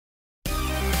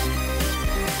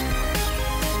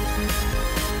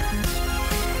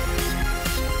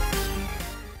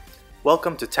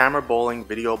Welcome to Tamer Bowling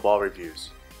Video Ball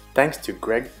Reviews. Thanks to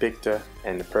Bickta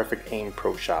and the Perfect Aim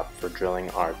Pro Shop for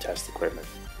drilling our test equipment.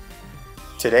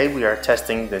 Today we are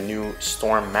testing the new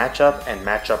Storm Matchup and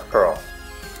Matchup Pearl.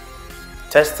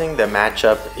 Testing the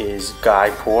matchup is Guy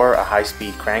Porr, a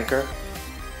high-speed cranker.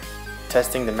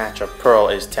 Testing the matchup Pearl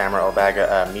is Tamer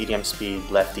Elbaga, a medium-speed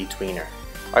lefty tweener.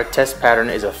 Our test pattern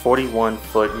is a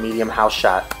 41-foot medium house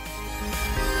shot.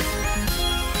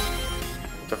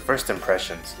 The first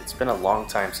impressions, it's been a long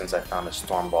time since I found a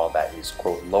storm ball that is,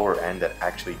 quote, lower end that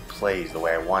actually plays the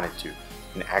way I want it to,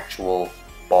 an actual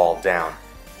ball down.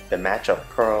 The matchup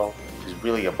Pearl is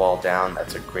really a ball down.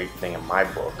 That's a great thing in my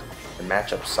book. The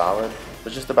matchup Solid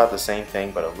was just about the same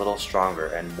thing, but a little stronger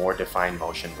and more defined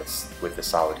motion with the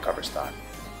solid cover stock.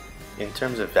 In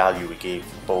terms of value, we gave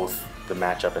both the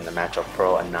matchup and the matchup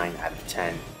Pearl a 9 out of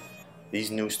 10. These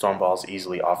new storm balls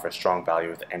easily offer strong value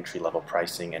with entry-level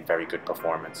pricing and very good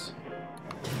performance.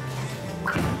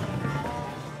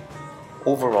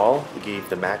 Overall, we gave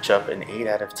the matchup an 8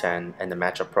 out of 10 and the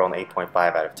matchup Pearl an 8.5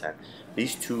 out of 10.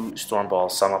 These two storm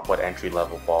balls sum up what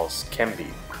entry-level balls can be.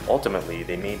 Ultimately,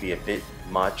 they may be a bit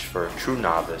much for a true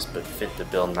novice, but fit the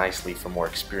bill nicely for more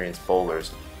experienced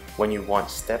bowlers when you want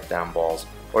step-down balls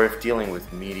or if dealing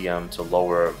with medium to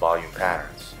lower volume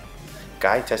patterns.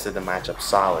 Guy tested the matchup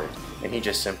Solid, and he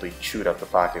just simply chewed up the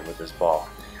pocket with his ball.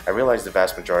 I realize the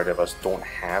vast majority of us don't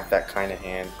have that kind of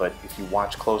hand, but if you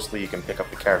watch closely, you can pick up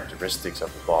the characteristics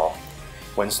of the ball.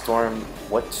 What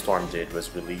Storm did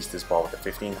was release this ball with a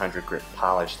 1500 grit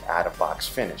polished out-of-box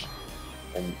finish.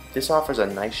 And this offers a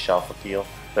nice shelf appeal,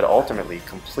 but ultimately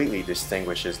completely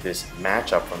distinguishes this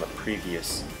matchup from the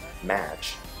previous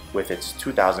match with its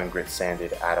 2000 grit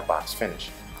sanded out-of-box finish.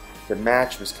 The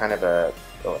match was kind of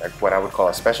what I would call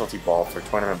a specialty ball for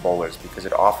tournament bowlers because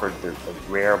it offered the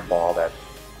rare ball that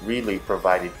really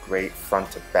provided great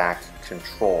front to back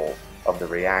control of the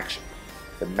reaction.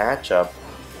 The matchup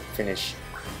finish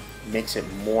makes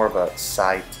it more of a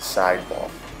side to side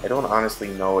ball. I don't honestly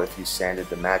know if you sanded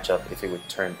the matchup if it would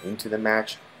turn into the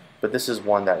match, but this is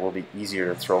one that will be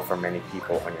easier to throw for many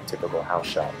people on your typical house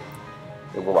shot.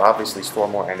 It will obviously store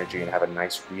more energy and have a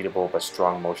nice readable but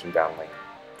strong motion down lane.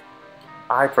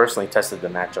 I personally tested the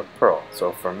matchup Pearl,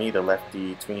 so for me, the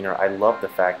lefty tweener, I love the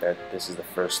fact that this is the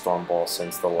first storm ball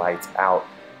since the lights out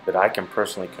that I can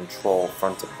personally control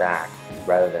front to back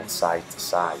rather than side to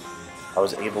side. I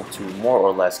was able to more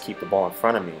or less keep the ball in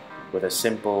front of me with a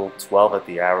simple 12 at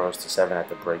the arrows to 7 at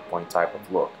the breakpoint type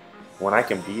of look. When I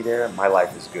can be there, my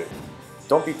life is good.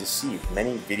 Don't be deceived,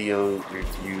 many video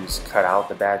reviews cut out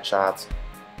the bad shots.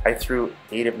 I threw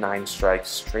 8 of 9 strikes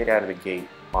straight out of the gate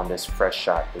on this fresh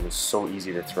shot. It was so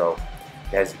easy to throw.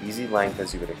 It has easy length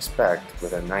as you would expect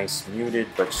with a nice muted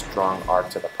but strong arc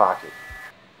to the pocket.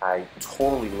 I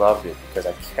totally loved it because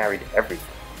I carried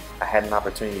everything. I had an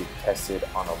opportunity to test it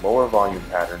on a lower volume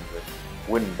pattern with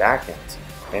wooden backhands,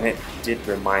 and it did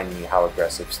remind me how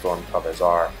aggressive storm covers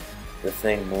are. The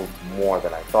thing moved more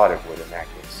than I thought it would in that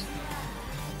case.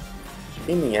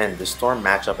 In the end, the Storm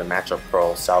matchup and matchup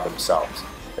Pearl sell themselves.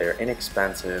 They are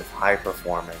inexpensive, high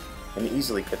performing, and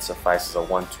easily could suffice as a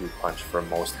 1-2 punch for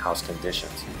most house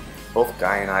conditions. Both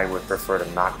Guy and I would prefer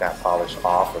to knock that polish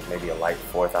off with maybe a light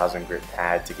 4000 grit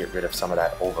pad to get rid of some of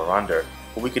that over-under,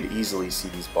 but we could easily see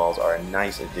these balls are a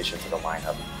nice addition to the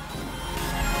lineup.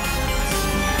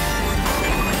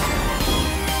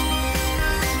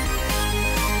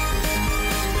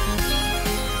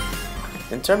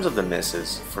 In terms of the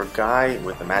misses, for Guy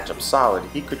with the matchup Solid,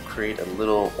 he could create a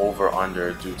little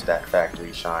over-under due to that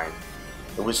factory shine.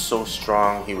 It was so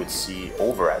strong he would see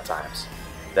over at times.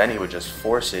 Then he would just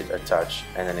force it a touch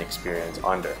and then experience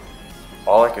under.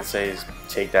 All I could say is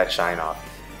take that shine off.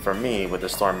 For me, with the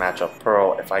Storm matchup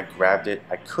Pearl, if I grabbed it,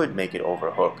 I could make it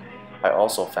over hook. I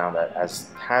also found that as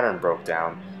pattern broke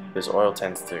down, this oil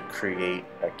tends to create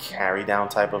a carry down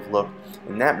type of look,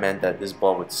 and that meant that this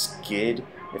ball would skid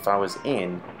if I was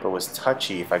in, but was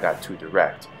touchy if I got too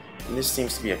direct. And this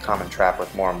seems to be a common trap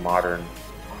with more modern,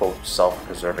 quote,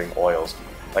 self-preserving oils.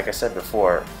 Like I said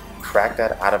before, crack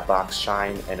that out-of-box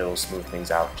shine and it'll smooth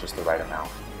things out just the right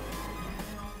amount.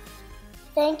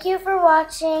 Thank you for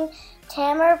watching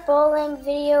Tamer Bowling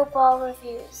Video Ball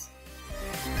Reviews.